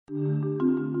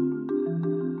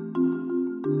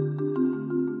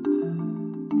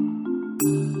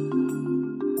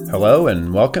Hello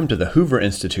and welcome to the Hoover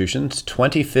Institution's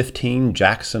 2015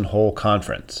 Jackson Hole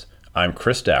Conference. I'm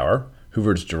Chris Dower,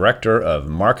 Hoover's Director of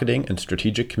Marketing and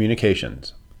Strategic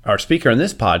Communications. Our speaker in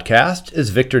this podcast is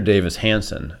Victor Davis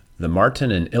Hanson, the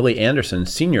Martin and Illie Anderson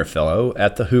Senior Fellow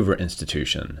at the Hoover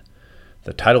Institution.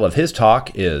 The title of his talk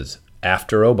is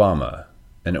After Obama,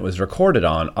 and it was recorded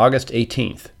on August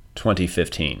 18th,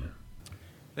 2015.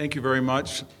 Thank you very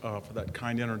much for that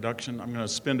kind introduction. I'm going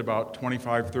to spend about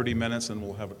 25-30 minutes, and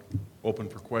we'll have it open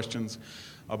for questions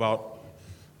about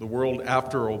the world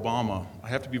after Obama. I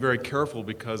have to be very careful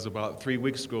because about 3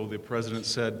 weeks ago, the president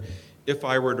said, if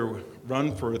I were to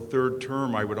run for a third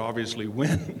term, I would obviously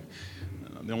win.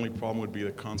 The only problem would be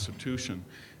the Constitution.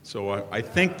 So I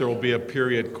think there will be a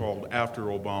period called after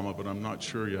Obama, but I'm not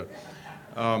sure yet.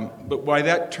 But by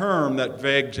that term, that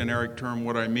vague generic term,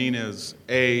 what I mean is,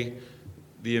 A,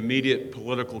 the immediate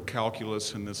political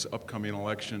calculus in this upcoming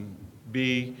election,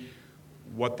 B,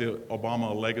 what the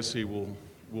Obama legacy will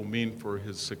mean for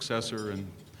his successor,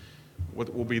 and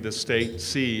what will be the state,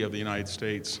 C, of the United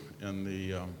States in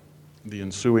the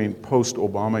ensuing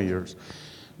post-Obama years.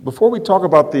 Before we talk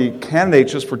about the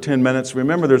candidates just for 10 minutes,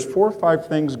 remember there's 4 or 5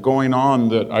 things going on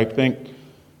that I think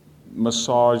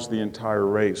massage the entire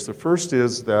race. The first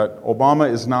is that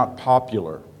Obama is not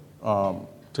popular.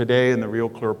 Today in the Real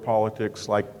Clear Politics,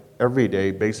 like every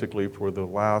day basically for the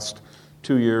last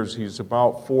 2 years, he's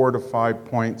about 4 to 5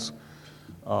 points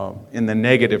in the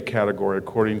negative category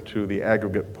according to the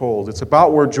aggregate polls. It's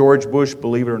about where George Bush,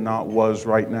 believe it or not, was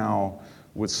right now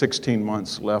with 16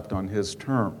 months left on his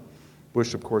term.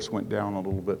 Bush, of course, went down a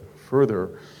little bit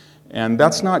further. And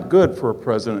that's not good for a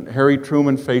president. Harry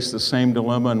Truman faced the same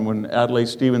dilemma, and when Adlai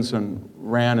Stevenson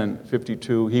ran in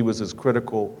 '52, he was as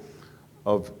critical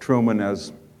of Truman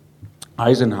as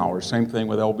Eisenhower. Same thing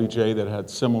with LBJ that had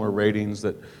similar ratings,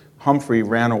 that Humphrey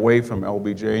ran away from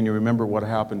LBJ, and you remember what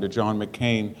happened to John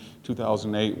McCain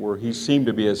 2008, where he seemed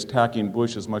to be attacking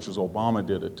Bush as much as Obama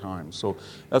did at times. So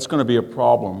that's going to be a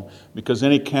problem, because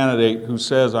any candidate who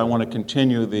says, I want to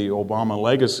continue the Obama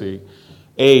legacy,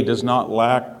 A, does not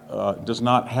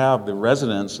have the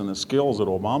resonance and the skills that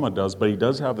Obama does, but he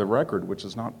does have the record, which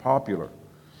is not popular.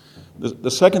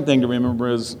 The second thing to remember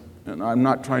is, and I'm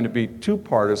not trying to be too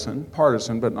partisan,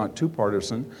 but not too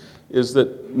partisan, is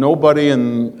that nobody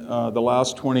in the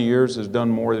last 20 years has done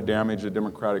more to damage the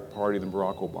Democratic Party than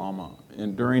Barack Obama.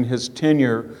 And during his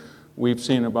tenure, we've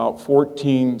seen about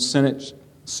 14 Senate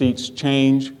seats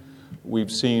change.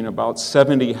 We've seen about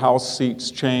 70 House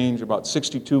seats change. About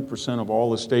 62% of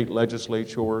all the state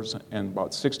legislatures and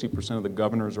about 60% of the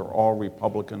governors are all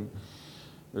Republican.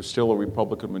 There's still a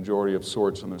Republican majority of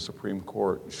sorts in the Supreme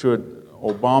Court. Should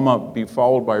Obama be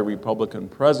followed by a Republican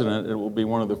president, it will be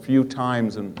one of the few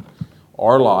times in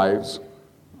our lives,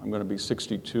 I'm going to be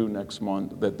 62 next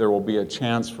month, that there will be a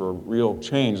chance for real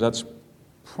change. That's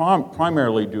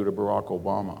primarily due to Barack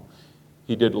Obama.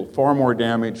 He did far more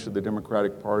damage to the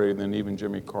Democratic Party than even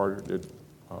Jimmy Carter did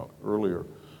earlier,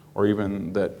 or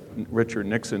even that Richard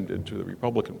Nixon did to the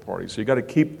Republican Party. So you got to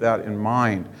keep that in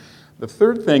mind. The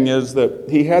third thing is that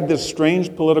he had this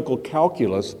strange political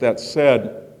calculus that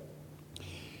said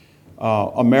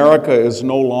America is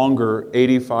no longer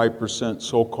 85%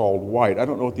 so-called white. I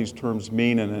don't know what these terms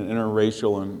mean in an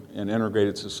interracial and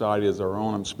integrated society as our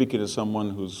own. I'm speaking as someone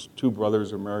whose 2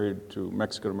 brothers are married to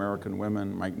Mexican-American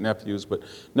women, my nephews, but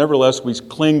nevertheless we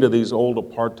cling to these old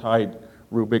apartheid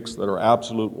rubrics that are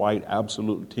absolute white,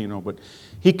 absolute Latino. But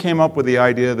he came up with the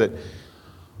idea that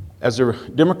as a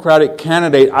Democratic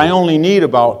candidate, I only need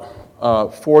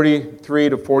about 43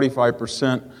 to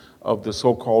 45% of the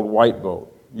so-called white vote.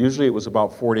 Usually it was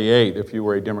about 48 if you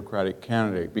were a Democratic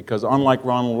candidate, because unlike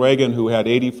Ronald Reagan, who had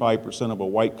 85% of a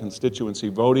white constituency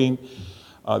voting,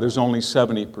 there's only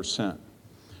 70%.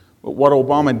 But what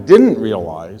Obama didn't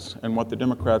realize, and what the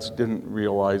Democrats didn't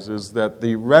realize, is that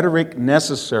the rhetoric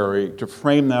necessary to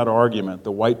frame that argument,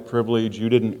 the white privilege, you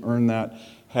didn't earn that,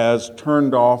 has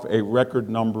turned off a record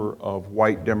number of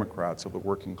white Democrats of the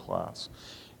working class.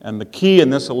 And the key in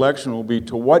this election will be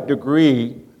to what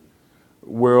degree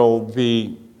will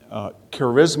the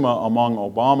charisma among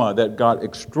Obama that got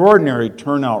extraordinary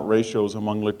turnout ratios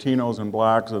among Latinos and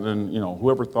blacks, and then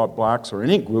whoever thought blacks or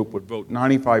any group would vote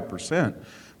 95%,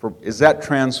 is that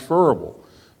transferable?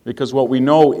 Because what we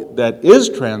know that is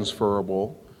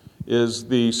transferable is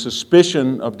the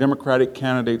suspicion of Democratic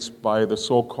candidates by the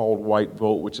so-called white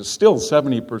vote, which is still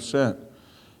 70%.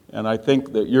 And I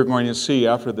think that you're going to see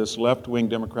after this left-wing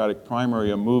Democratic primary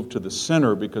a move to the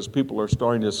center, because people are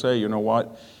starting to say, you know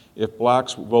what, if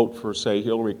blacks vote for, say,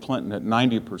 Hillary Clinton at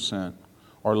 90%,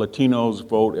 or Latinos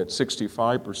vote at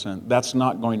 65%, that's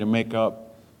not going to make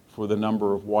up for the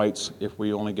number of whites if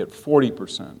we only get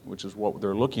 40%, which is what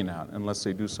they're looking at, unless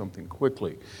they do something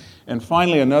quickly. And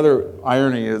finally, another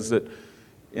irony is that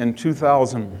in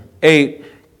 2008,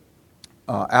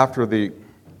 after the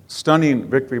stunning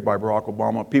victory by Barack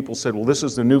Obama, people said, well, this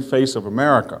is the new face of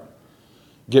America.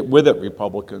 Get with it,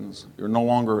 Republicans. You're no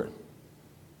longer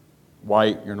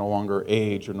white, you're no longer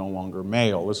age, you're no longer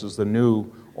male. This is the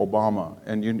new Obama.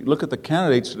 And you look at the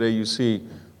candidates today, you see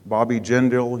Bobby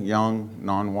Jindal, young,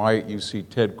 non-white. You see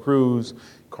Ted Cruz,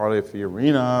 Carly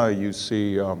Fiorina. You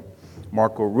see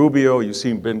Marco Rubio. You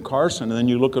see Ben Carson. And then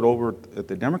you look over at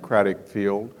the Democratic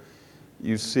field,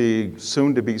 you see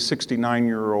soon-to-be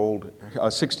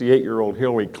 68-year-old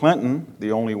Hillary Clinton,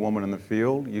 the only woman in the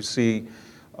field. You see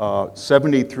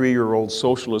 73-year-old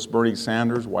socialist Bernie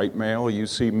Sanders, white male. You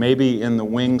see maybe in the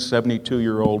wings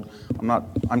 72-year-old,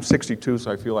 I'm 62,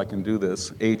 so I feel I can do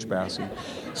this, age passing.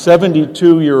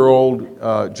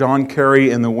 72-year-old John Kerry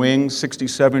in the wings,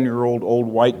 67-year-old old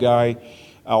white guy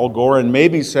Al Gore, and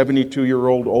maybe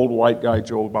 72-year-old old white guy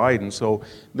Joe Biden. So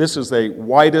this is the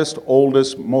whitest,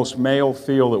 oldest, most male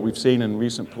field that we've seen in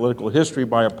recent political history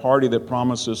by a party that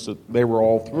promises that they were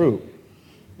all through.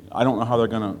 I don't know how they're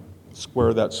going to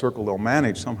square that circle. They'll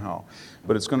manage somehow,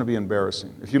 but it's going to be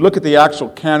embarrassing. If you look at the actual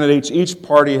candidates, each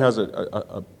party has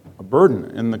a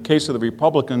burden. In the case of the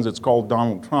Republicans, it's called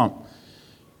Donald Trump.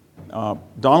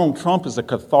 Donald Trump is a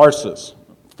catharsis,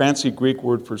 fancy Greek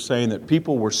word for saying that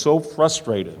people were so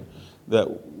frustrated that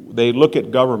they look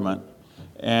at government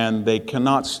and they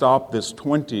cannot stop this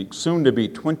soon-to-be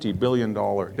 $20 billion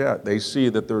debt. They see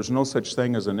that there's no such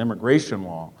thing as an immigration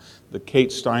law. The Kate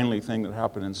Steinle thing that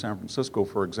happened in San Francisco,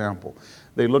 for example.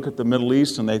 They look at the Middle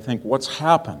East and they think, what's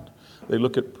happened? They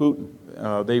look at Putin.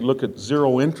 They look at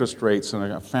zero interest rates, and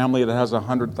a family that has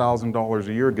 $100,000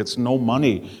 a year gets no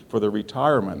money for their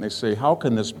retirement. And they say, how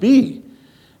can this be?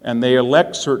 And they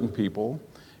elect certain people,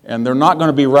 and they're not going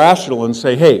to be rational and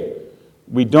say, hey,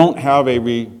 we don't have a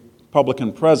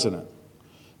Republican president.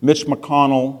 Mitch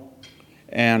McConnell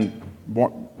and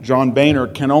John Boehner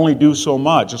can only do so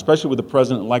much, especially with the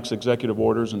president likes executive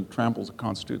orders and tramples the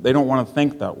Constitution. They don't want to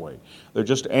think that way. They're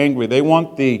just angry. They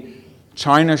want the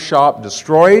China shop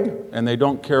destroyed, and they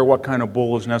don't care what kind of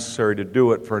bull is necessary to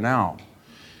do it for now.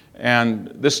 And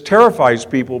this terrifies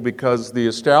people because the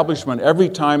establishment, every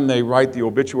time they write the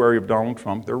obituary of Donald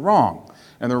Trump, they're wrong.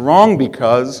 And they're wrong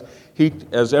because he,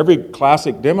 as every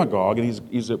classic demagogue, and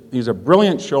he's a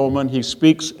brilliant showman, he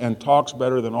speaks and talks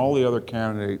better than all the other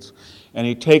candidates, and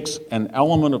he takes an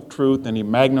element of truth and he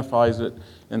magnifies it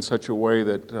in such a way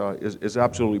that is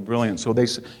absolutely brilliant. So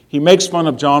he makes fun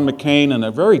of John McCain in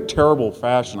a very terrible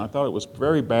fashion. I thought it was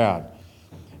very bad.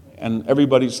 And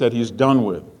everybody said he's done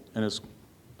with, and his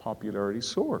popularity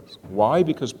soars. Why?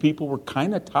 Because people were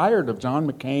kind of tired of John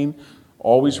McCain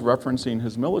always referencing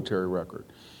his military record.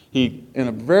 He, in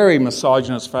a very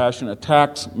misogynist fashion,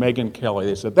 attacks Megyn Kelly.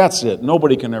 They said, that's it,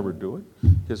 nobody can ever do it.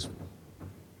 His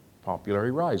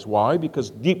popularity rise. Why? Because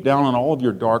deep down in all of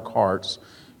your dark hearts,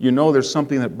 you know there's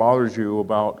something that bothers you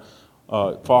about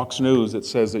Fox News that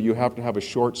says that you have to have a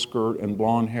short skirt and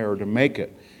blonde hair to make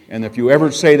it. And if you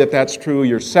ever say that that's true,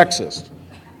 you're sexist.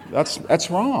 That's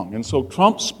wrong. And so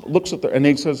Trump looks at and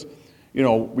he says, you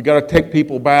know, we got to take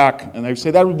people back. And they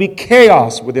say that would be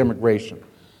chaos with immigration.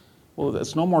 Well,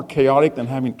 it's no more chaotic than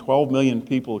having 12 million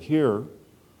people here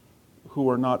who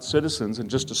are not citizens and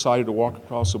just decided to walk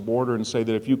across the border and say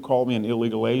that if you call me an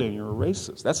illegal alien, you're a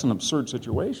racist. That's an absurd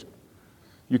situation.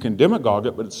 You can demagogue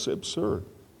it, but it's absurd.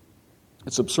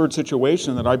 It's an absurd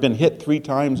situation that I've been hit 3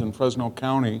 times in Fresno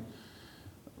County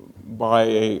by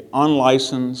an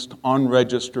unlicensed,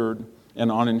 unregistered,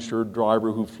 and uninsured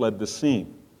driver who fled the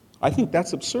scene. I think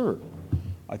that's absurd.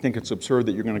 I think it's absurd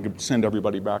that you're going to send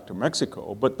everybody back to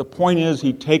Mexico. But the point is,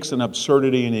 he takes an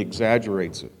absurdity and he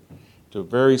exaggerates it to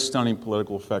very stunning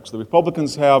political effects. The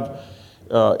Republicans have,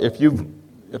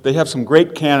 if they have some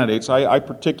great candidates, I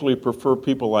particularly prefer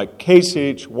people like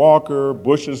Kasich, Walker,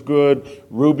 Bush is good,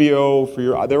 Rubio,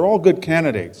 they're all good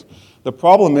candidates. The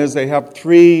problem is they have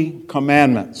 3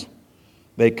 commandments.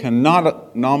 They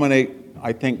cannot nominate,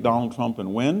 I think, Donald Trump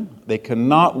and win. They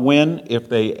cannot win if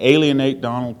they alienate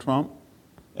Donald Trump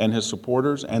and his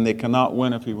supporters, and they cannot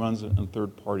win if he runs a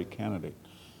third-party candidate.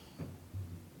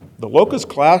 The locus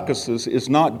classicis is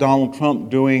not Donald Trump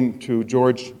doing to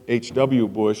George H.W.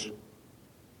 Bush,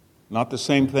 not the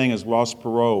same thing as Ross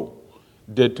Perot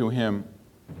did to him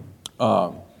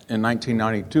in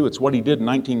 1992. It's what he did in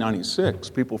 1996.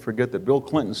 People forget that Bill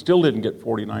Clinton still didn't get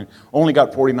only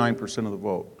got 49% of the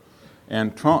vote.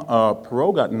 And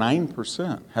Perot got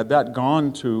 9%. Had that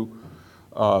gone to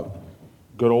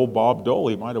good old Bob Dole,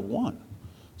 he might have won.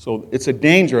 So it's a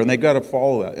danger, and they've got to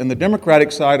follow that. And the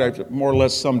Democratic side, I've more or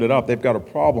less summed it up. They've got a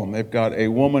problem. They've got a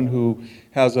woman who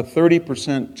has a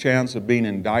 30% chance of being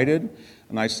indicted.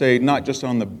 And I say not just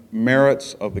on the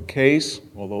merits of the case,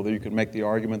 although you could make the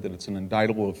argument that it's an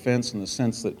indictable offense in the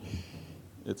sense that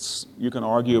you can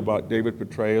argue about David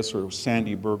Petraeus or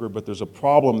Sandy Berger, but there's a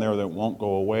problem there that won't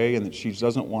go away and that she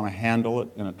doesn't want to handle it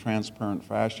in a transparent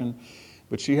fashion.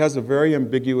 But she has a very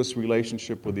ambiguous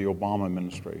relationship with the Obama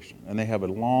administration, and they have a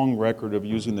long record of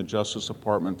using the Justice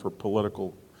Department for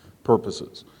political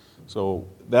purposes. So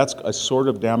that's a sword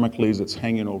of Damocles that's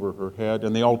hanging over her head.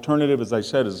 And the alternative, as I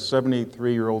said, is a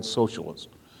 73-year-old socialist.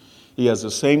 He has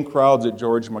the same crowds that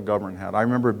George McGovern had. I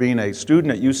remember being a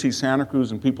student at UC Santa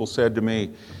Cruz, and people said to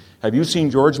me, "Have you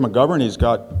seen George McGovern? He's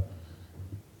got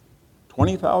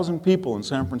 20,000 people in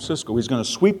San Francisco. He's going to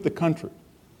sweep the country."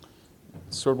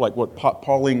 It's sort of like what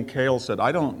Pauline Kael said.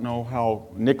 I don't know how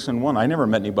Nixon won. I never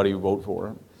met anybody who voted for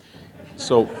him.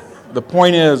 So the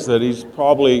point is that he's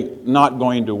probably not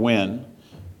going to win.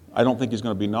 I don't think he's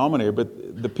going to be nominated.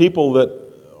 But the people that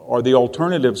are the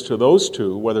alternatives to those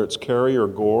two, whether it's Kerry or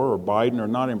Gore or Biden, are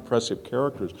not impressive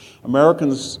characters.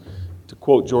 Americans, to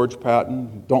quote George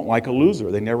Patton, don't like a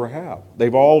loser. They never have.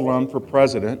 They've all run for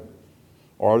president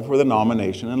or for the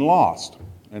nomination and lost.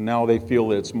 And now they feel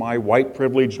that it's my white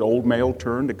privileged old male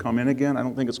turn to come in again. I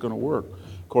don't think it's going to work,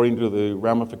 according to the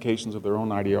ramifications of their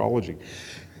own ideology.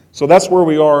 So that's where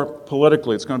we are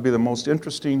politically. It's going to be the most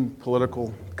interesting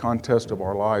political contest of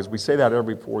our lives. We say that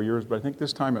every 4 years, but I think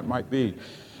this time it might be.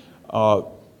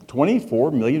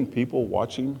 24 million people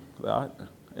watching that.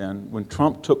 And when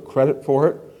Trump took credit for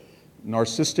it,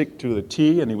 narcissistic to the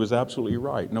T, and he was absolutely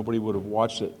right. Nobody would have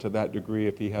watched it to that degree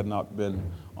if he had not been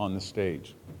on the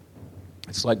stage.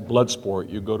 It's like blood sport.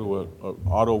 You go to an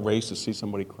auto race to see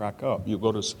somebody crack up. You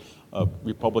go to a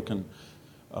Republican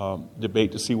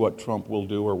debate to see what Trump will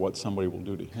do or what somebody will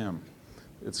do to him.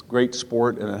 It's great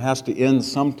sport, and it has to end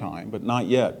sometime, but not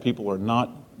yet.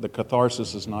 The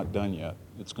catharsis is not done yet.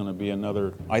 It's going to be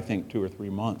another, I think, 2 or 3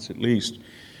 months at least.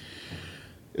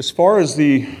 As far as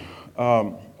the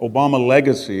Obama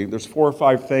legacy, there's 4 or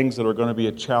 5 things that are going to be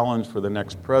a challenge for the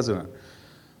next president.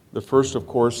 The first, of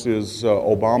course, is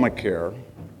Obamacare.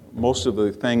 Most of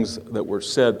the things that were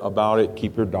said about it,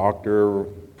 keep your doctor,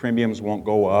 premiums won't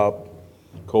go up,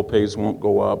 co-pays won't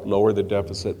go up, lower the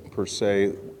deficit per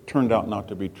se, turned out not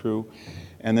to be true.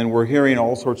 And then we're hearing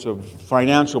all sorts of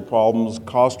financial problems,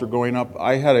 costs are going up.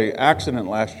 I had an accident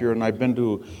last year, and I've been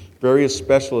to various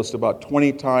specialists about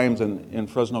 20 times in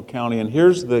Fresno County, and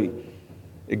here's the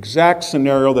exact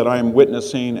scenario that I'm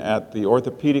witnessing at the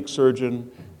orthopedic surgeon,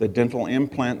 the dental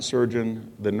implant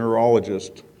surgeon, the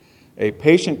neurologist. A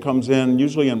patient comes in,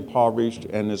 usually impoverished,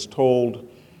 and is told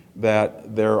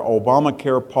that their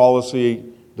Obamacare policy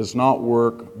does not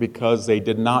work because they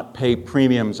did not pay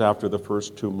premiums after the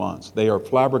first 2 months. They are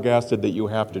flabbergasted that you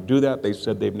have to do that. They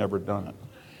said they've never done it.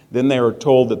 Then they are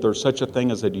told that there's such a thing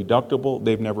as a deductible.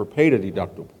 They've never paid a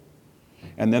deductible.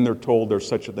 And then they're told there's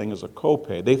such a thing as a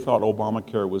copay. They thought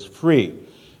Obamacare was free.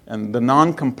 And the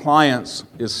non-compliance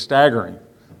is staggering.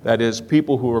 That is,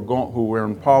 people who were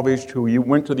impoverished, who you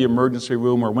went to the emergency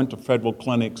room or went to federal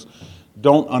clinics,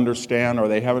 don't understand, or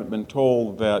they haven't been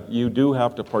told that you do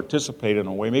have to participate in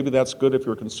a way. Maybe that's good if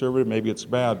you're conservative, maybe it's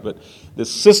bad, but the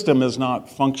system is not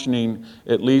functioning,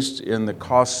 at least in the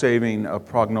cost-saving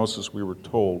prognosis we were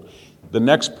told. The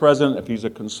next president, if he's a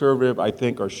conservative, I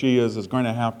think, or she is going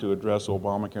to have to address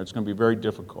Obamacare. It's going to be very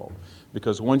difficult,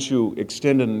 because once you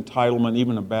extend an entitlement,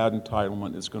 even a bad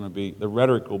entitlement, the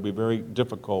rhetoric will be very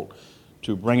difficult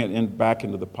to bring it back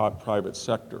into the private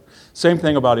sector. Same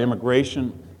thing about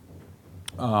immigration.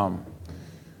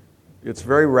 It's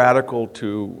very radical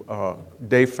to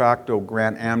de facto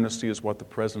grant amnesty is what the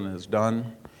president has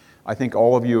done. I think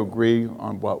all of you agree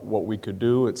on what we could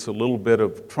do. It's a little bit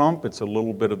of Trump. It's a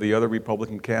little bit of the other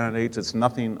Republican candidates. It's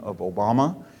nothing of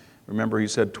Obama. Remember, he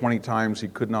said 20 times he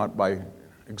could not, by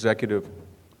executive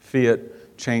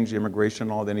fiat, change the immigration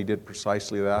law. Then he did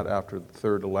precisely that after the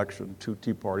third election, 2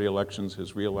 Tea Party elections,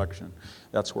 his re-election.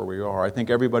 That's where we are. I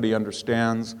think everybody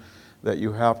understands that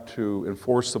you have to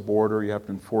enforce the border, you have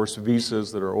to enforce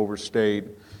visas that are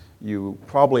overstayed, you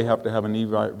probably have to have an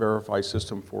E-Verify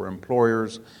system for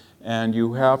employers, and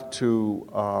you have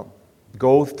to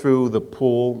go through the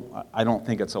pool. I don't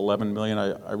think it's 11 million.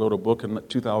 I wrote a book in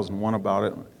 2001 about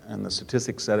it, and the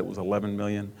statistics said it was 11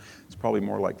 million. It's probably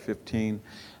more like 15.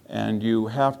 And you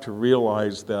have to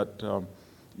realize that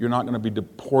you're not going to be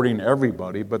deporting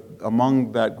everybody, but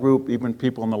among that group, even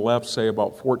people on the left say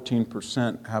about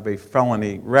 14% have a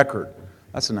felony record.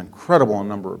 That's an incredible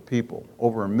number of people.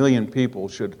 Over 1 million people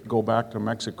should go back to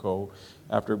Mexico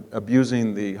after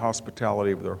abusing the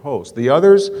hospitality of their host. The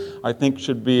others, I think,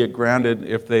 should be granted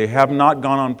if they have not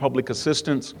gone on public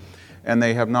assistance and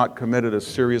they have not committed a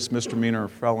serious misdemeanor or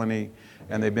felony,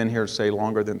 and they've been here, say,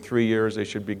 longer than 3 years, they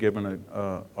should be given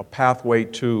a pathway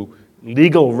to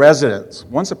legal residence.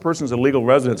 Once a person's a legal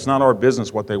resident, it's not our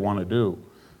business what they want to do,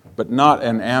 but not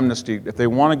an amnesty. If they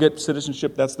want to get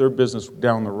citizenship, that's their business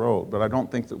down the road. But I don't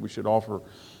think that we should offer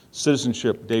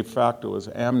citizenship de facto as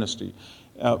amnesty.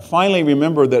 Finally,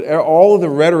 remember that all of the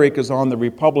rhetoric is on the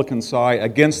Republican side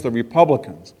against the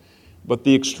Republicans, but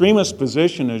the extremist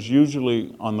position is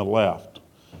usually on the left,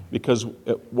 because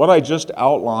what I just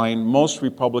outlined, most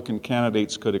Republican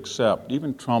candidates could accept,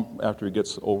 even Trump after he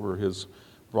gets over his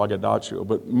braggadocio,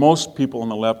 but most people on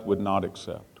the left would not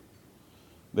accept.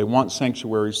 They want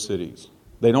sanctuary cities.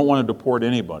 They don't want to deport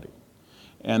anybody.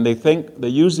 And they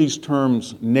use these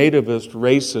terms nativist,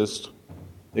 racist,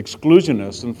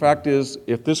 exclusionist. And the fact is,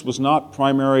 if this was not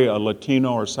primarily a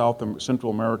Latino or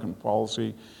Central American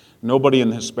policy, nobody in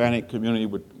the Hispanic community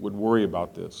would worry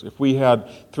about this. If we had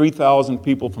 3,000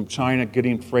 people from China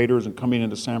getting freighters and coming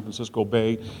into San Francisco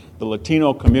Bay, the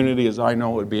Latino community, as I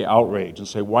know, would be outraged and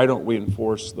say, why don't we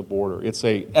enforce the border? It's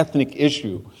an ethnic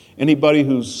issue. Anybody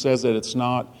who says that it's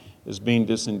not is being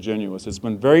disingenuous. It's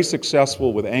been very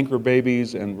successful with anchor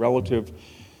babies and relative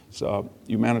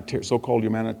so-called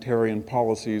humanitarian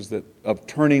policies of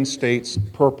turning states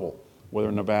purple,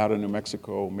 whether Nevada, New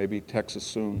Mexico, maybe Texas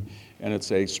soon. And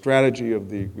it's a strategy of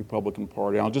the Republican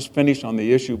Party. I'll just finish on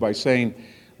the issue by saying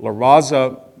La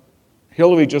Raza,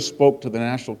 Hillary just spoke to the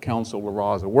National Council La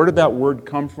Raza. Where did that word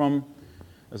come from?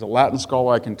 As a Latin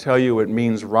scholar, I can tell you it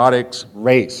means radix,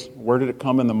 race. Where did it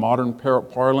come in the modern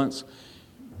parlance?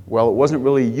 Well, it wasn't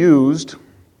really used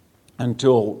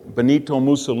until Benito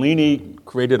Mussolini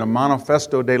created a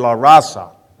Manifesto de la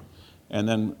Raza. And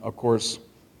then, of course,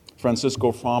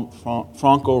 Francisco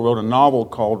Franco wrote a novel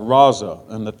called Raza,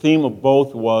 and the theme of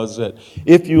both was that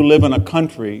if you live in a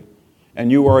country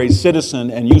and you are a citizen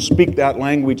and you speak that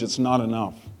language, it's not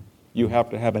enough. You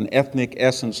have to have an ethnic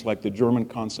essence like the German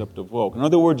concept of woke. In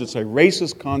other words, it's a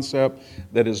racist concept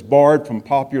that is barred from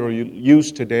popular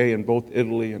use today in both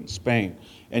Italy and Spain.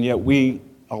 And yet we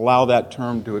allow that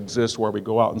term to exist where we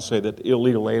go out and say that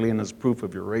illegal alien is proof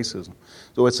of your racism.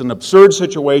 So it's an absurd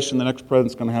situation the next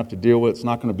president's going to have to deal with. It's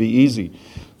not going to be easy.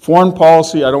 Foreign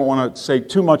policy, I don't want to say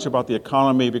too much about the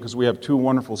economy because we have two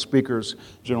wonderful speakers,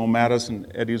 General Mattis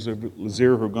and Eddie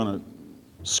Lazier, who are going to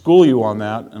school you on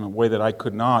that in a way that I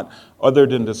could not, other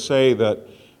than to say that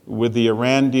with the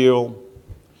Iran deal,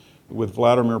 with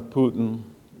Vladimir Putin,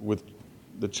 with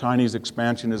the Chinese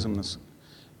expansionism,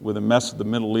 with the mess of the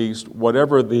Middle East,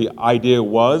 whatever the idea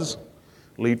was,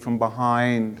 lead from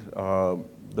behind,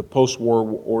 the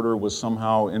post-war order was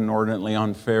somehow inordinately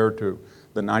unfair to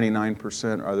the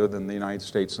 99% other than the United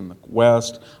States and the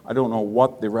West. I don't know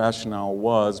what the rationale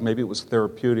was. Maybe it was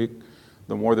therapeutic.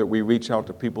 The more that we reach out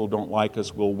to people who don't like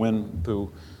us, we'll win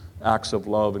through acts of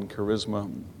love and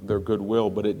charisma, their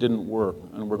goodwill, but it didn't work.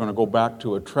 And we're going to go back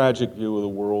to a tragic view of the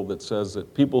world that says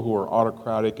that people who are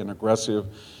autocratic and aggressive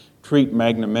treat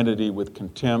magnanimity with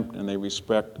contempt, and they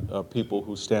respect people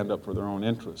who stand up for their own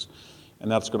interests.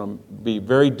 And that's going to be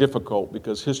very difficult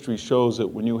because history shows that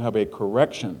when you have a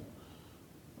correction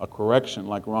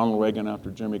like Ronald Reagan after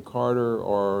Jimmy Carter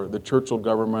or the Churchill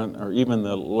government or even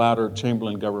the latter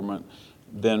Chamberlain government,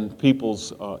 then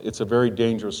it's a very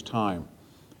dangerous time.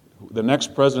 The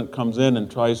next president comes in and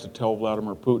tries to tell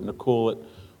Vladimir Putin to cool it,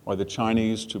 or the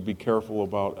Chinese to be careful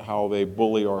about how they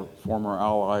bully our former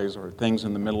allies or things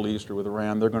in the Middle East or with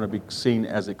Iran. They're going to be seen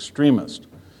as extremists.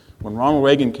 When Ronald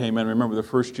Reagan came in, remember the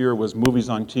first year was movies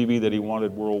on TV that he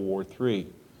wanted World War III.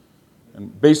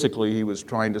 And basically he was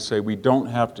trying to say we don't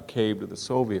have to cave to the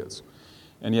Soviets.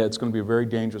 And yet it's going to be a very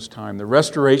dangerous time. The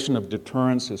restoration of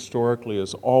deterrence historically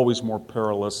is always more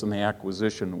perilous than the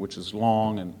acquisition, which is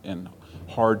long and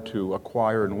hard to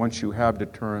acquire. And once you have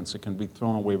deterrence, it can be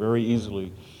thrown away very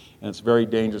easily. And it's very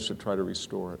dangerous to try to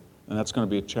restore it. And that's going to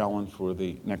be a challenge for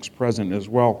the next president as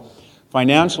well.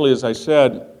 Financially, as I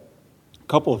said, a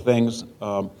couple of things.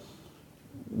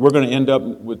 We're going to end up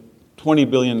with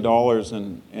 $20 billion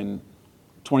and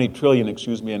 $20 trillion,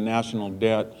 in national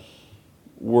debt.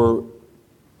 We're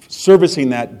servicing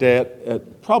that debt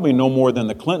at probably no more than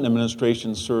the Clinton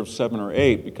administration served 7 or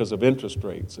 8 because of interest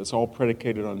rates. It's all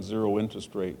predicated on zero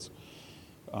interest rates.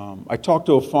 I talked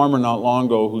to a farmer not long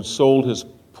ago who sold his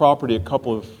property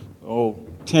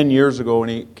 10 years ago,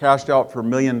 and he cashed out for $1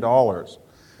 million.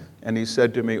 And he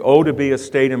said to me, to be a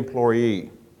state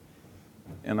employee.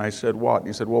 And I said, what? And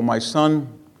he said, well, my son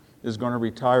is going to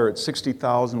retire at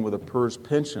 $60,000 with a PERS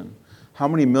pension, how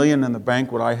many million in the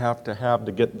bank would I have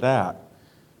to get that?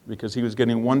 Because he was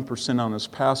getting 1% on his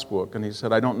passbook, and he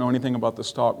said, I don't know anything about the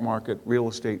stock market. Real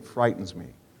estate frightens me.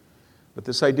 But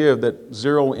this idea that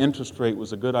zero interest rate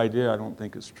was a good idea, I don't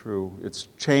think is true. It's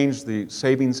changed the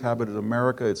savings habit of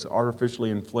America. It's artificially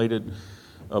inflated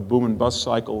a boom and bust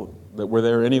cycle that were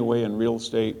there anyway in real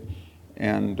estate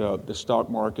and the stock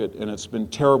market, and it's been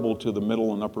terrible to the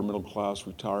middle and upper middle class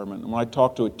retirement. And when I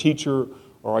talk to a teacher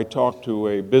or I talk to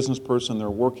a business person, they're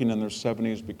working in their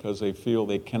 70s because they feel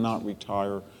they cannot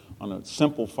retire on a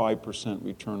simple 5%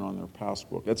 return on their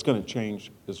passbook. That's going to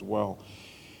change as well.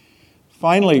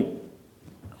 Finally,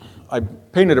 I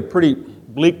painted a pretty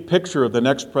bleak picture of the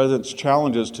next president's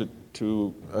challenges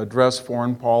to address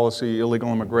foreign policy,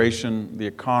 illegal immigration, the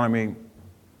economy.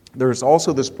 There's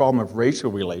also this problem of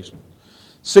racial relations.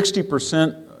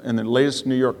 60% in the latest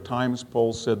New York Times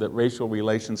poll said that racial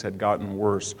relations had gotten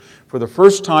worse. For the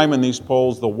first time in these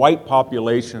polls, the white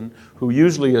population, who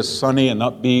usually is sunny and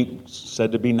upbeat,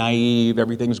 said to be naive,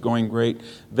 everything's going great,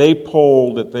 they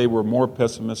polled that they were more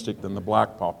pessimistic than the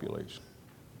black population.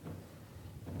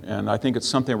 And I think it's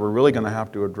something we're really going to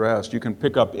have to address. You can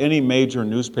pick up any major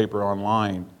newspaper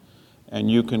online,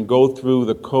 and you can go through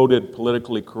the coded,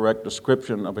 politically correct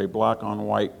description of a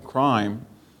black-on-white crime,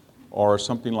 or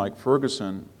something like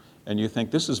Ferguson, and you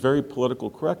think this is very political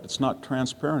correct. It's not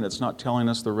transparent. It's not telling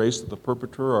us the race of the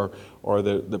perpetrator or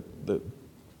the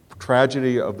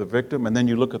tragedy of the victim. And then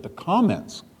you look at the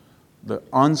comments, the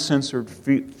uncensored,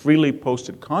 freely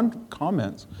posted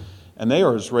comments, and they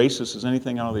are as racist as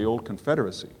anything out of the old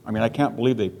Confederacy. I mean, I can't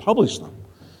believe they publish them.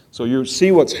 So you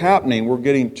see what's happening. We're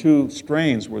getting two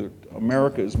strains where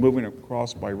America is moving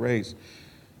across by race.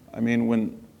 I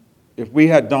mean, if we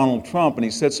had Donald Trump, and he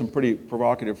said some pretty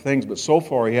provocative things, but so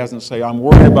far he hasn't said, I'm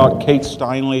worried about Kate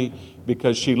Steinle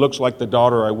because she looks like the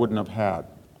daughter I wouldn't have had.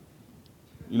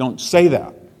 You don't say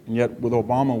that. And yet with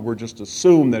Obama, we're just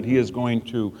assumed that he is going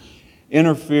to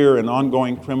interfere in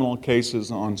ongoing criminal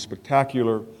cases on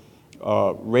spectacular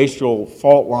racial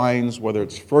fault lines, whether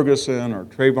it's Ferguson or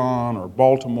Trayvon or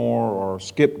Baltimore or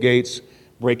Skip Gates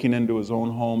breaking into his own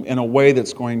home, in a way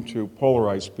that's going to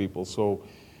polarize people. So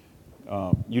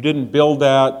you didn't build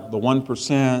that, the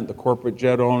 1%, the corporate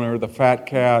jet owner, the fat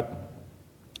cat,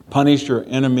 punish your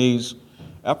enemies.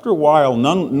 After a while,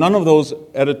 none of those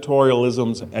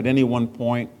editorialisms at any one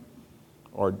point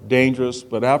are dangerous,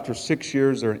 but after 6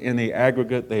 years, they're in the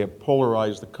aggregate, they have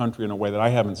polarized the country in a way that I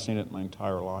haven't seen it in my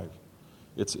entire life.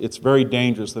 It's very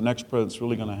dangerous. The next president's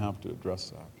really going to have to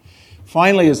address that.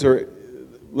 Finally,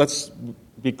 let's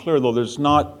be clear, though, there's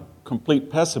not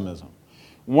complete pessimism.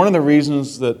 One of the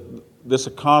reasons that this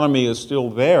economy is still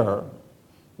there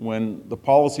when the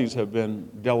policies have been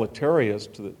deleterious,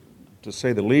 to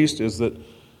say the least, is that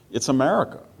it's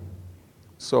America.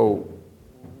 So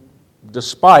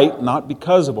despite, not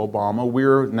because of Obama,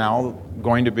 we're now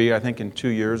going to be, I think in 2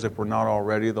 years, if we're not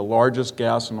already, the largest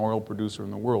gas and oil producer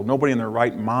in the world. Nobody in their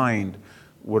right mind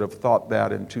would have thought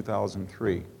that in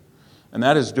 2003. And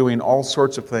that is doing all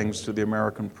sorts of things to the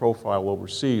American profile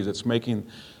overseas. It's making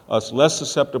us less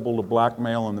susceptible to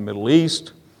blackmail in the Middle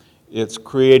East. It's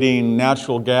creating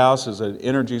natural gas as an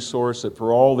energy source that,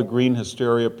 for all the green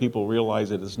hysteria, people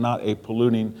realize it is not a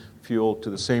polluting fuel to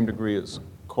the same degree as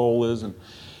coal is. And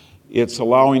it's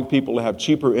allowing people to have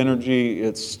cheaper energy.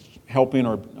 It's helping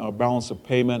our balance of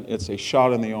payment. It's a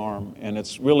shot in the arm. And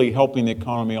it's really helping the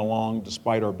economy along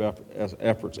despite our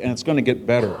efforts. And it's going to get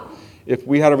better. If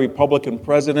we had a Republican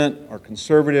president or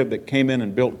conservative that came in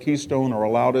and built Keystone or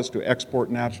allowed us to export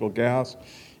natural gas,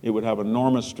 it would have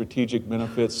enormous strategic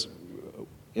benefits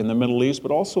in the Middle East,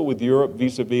 but also with Europe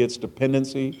vis-a-vis its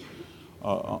dependency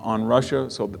on Russia.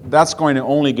 So that's going to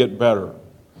only get better.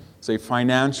 It's a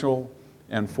financial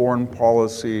and foreign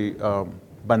policy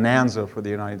bonanza for the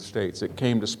United States. It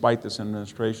came despite this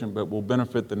administration, but will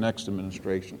benefit the next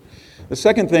administration. The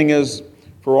second thing is,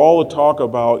 for all the talk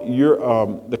about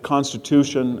the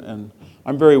Constitution, and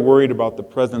I'm very worried about the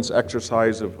president's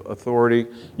exercise of authority.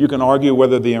 You can argue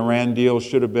whether the Iran deal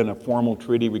should have been a formal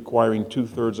treaty requiring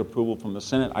 2/3 approval from the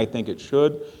Senate. I think it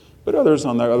should, but others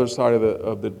on the other side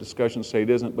of the discussion say it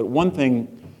isn't. But one thing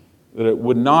that it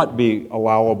would not be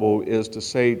allowable is to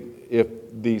say if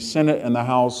the Senate and the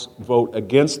House vote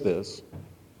against this,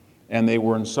 and they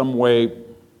were in some way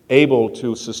able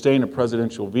to sustain a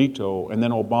presidential veto, and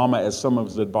then Obama, as some of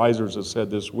his advisors have said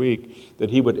this week, that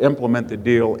he would implement the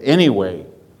deal anyway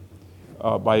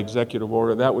by executive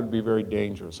order, that would be very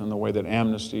dangerous in the way that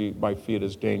amnesty by fiat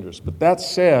is dangerous. But that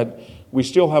said, we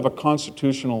still have a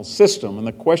constitutional system, and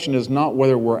the question is not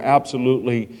whether we're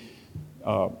absolutely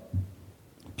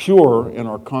pure in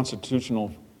our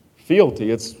constitutional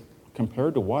fealty. It's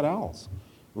compared to what else?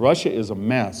 Russia is a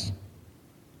mess.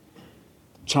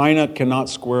 China cannot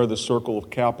square the circle of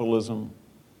capitalism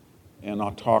and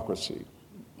autocracy.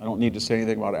 I don't need to say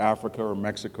anything about Africa or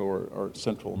Mexico or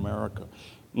Central America.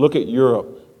 Look at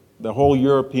Europe. The whole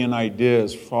European idea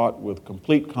is fraught with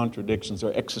complete contradictions.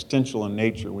 They're existential in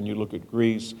nature when you look at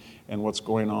Greece and what's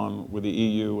going on with the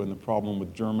EU and the problem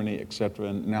with Germany, etc.,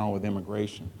 and now with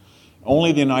immigration.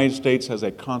 Only the United States has a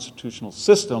constitutional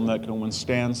system that can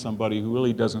withstand somebody who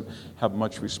really doesn't have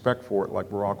much respect for it, like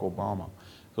Barack Obama.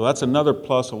 So that's another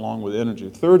plus along with energy.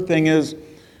 Third thing is,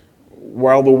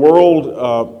 while the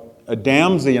world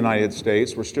damns the United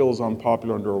States, we're still as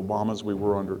unpopular under Obama as we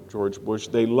were under George Bush,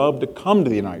 they love to come to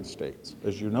the United States,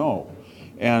 as you know.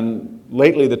 And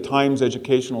lately, the Times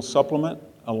Educational Supplement,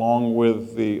 along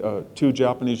with the 2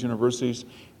 Japanese universities,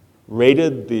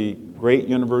 rated the great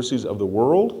universities of the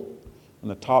world. In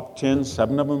the top 10,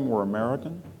 7 of them were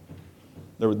American.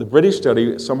 The British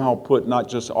study somehow put not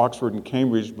just Oxford and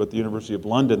Cambridge, but the University of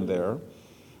London there.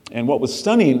 And what was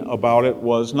stunning about it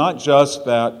was not just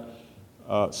that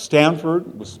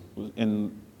Stanford was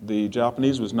in the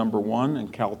Japanese was number 1,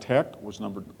 and Caltech was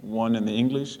number 1 in the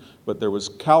English, but there was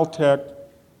Caltech,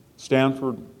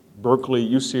 Stanford, Berkeley,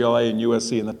 UCLA, and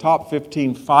USC. In the top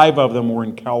 15, 5 of them were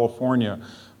in California,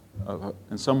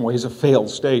 in some ways a failed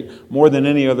state, more than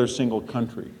any other single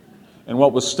country. And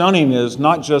what was stunning is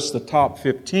not just the top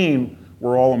 15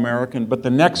 were all American, but the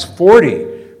next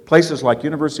 40, places like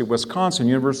University of Wisconsin,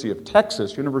 University of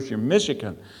Texas, University of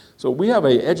Michigan. So we have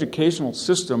an educational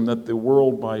system that the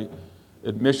world by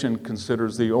admission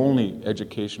considers the only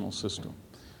educational system.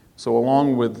 So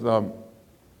along with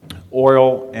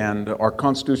oil and our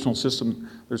constitutional system,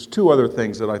 there's 2 other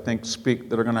things that I think speak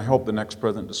that are going to help the next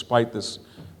president despite this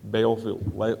baleful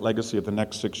legacy of the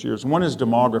next 6 years. One is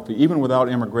demography. Even without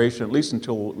immigration, at least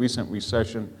until recent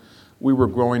recession, we were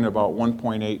growing about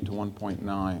 1.8 to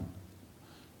 1.9.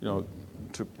 You know,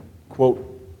 to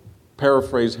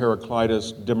paraphrase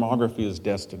Heraclitus, demography is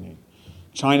destiny.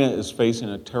 China is facing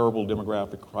a terrible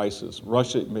demographic crisis.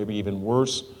 Russia, maybe even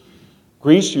worse.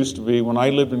 Greece used to be, when I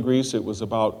lived in Greece, it was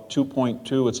about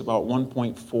 2.2. It's about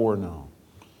 1.4 now.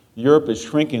 Europe is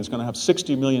shrinking. It's going to have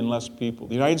 60 million less people.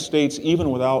 The United States, even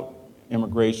without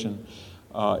immigration,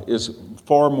 is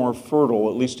far more fertile,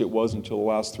 at least it was until the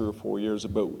last 3 or 4 years,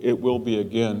 but it will be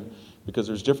again, because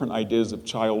there's different ideas of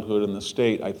childhood in the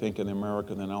state, I think, in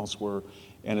America than elsewhere,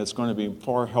 and it's going to be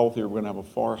far healthier. We're going to have a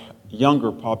far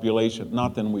younger population,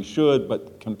 not than we should,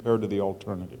 but compared to the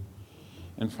alternative.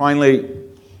 And finally,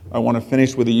 I want to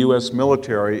finish with the U.S.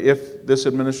 military. If this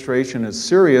administration is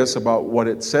serious about what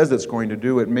it says it's going to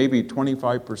do, it may be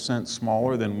 25%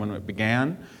 smaller than when it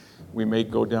began. We may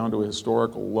go down to a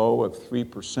historical low of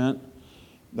 3%.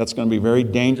 That's going to be very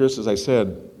dangerous. As I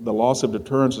said, the loss of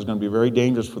deterrence is going to be very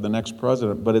dangerous for the next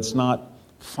president, but it's not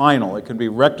final. It can be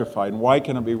rectified. And why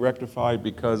can it be rectified?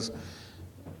 Because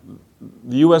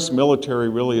the U.S. military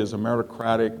really is a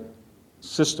meritocratic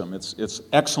system. It's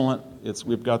excellent.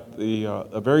 We've got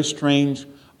a very strange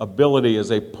ability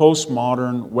as a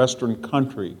postmodern Western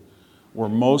country where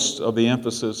most of the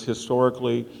emphasis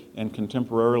historically and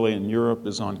contemporarily in Europe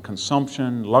is on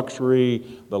consumption,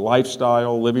 luxury, the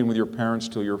lifestyle, living with your parents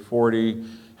till you're 40,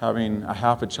 having a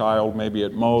half a child maybe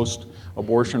at most,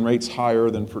 abortion rates higher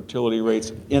than fertility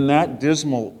rates. In that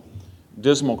dismal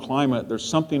climate, there's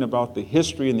something about the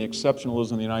history and the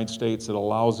exceptionalism of the United States that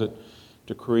allows it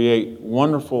to create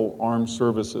wonderful armed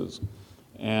services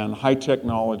and high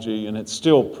technology, and it's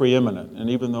still preeminent. And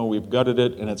even though we've gutted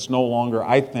it and it's no longer,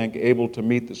 I think, able to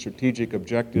meet the strategic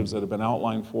objectives that have been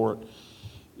outlined for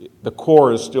it, the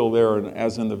core is still there, and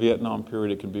as in the Vietnam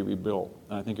period, it can be rebuilt,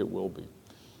 and I think it will be.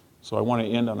 So I want to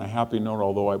end on a happy note,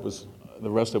 although the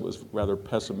rest of it was rather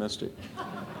pessimistic.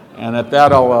 And at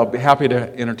that, I'll be happy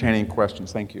to entertain any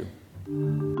questions. Thank you.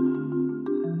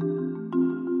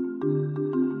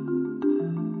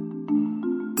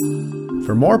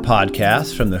 For more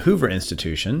podcasts from the Hoover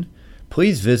Institution,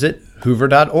 please visit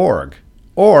hoover.org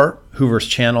or Hoover's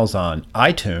channels on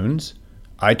iTunes,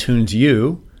 iTunes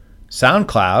U,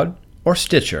 SoundCloud, or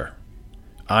Stitcher.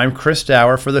 I'm Chris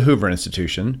Dower for the Hoover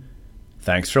Institution.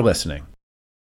 Thanks for listening.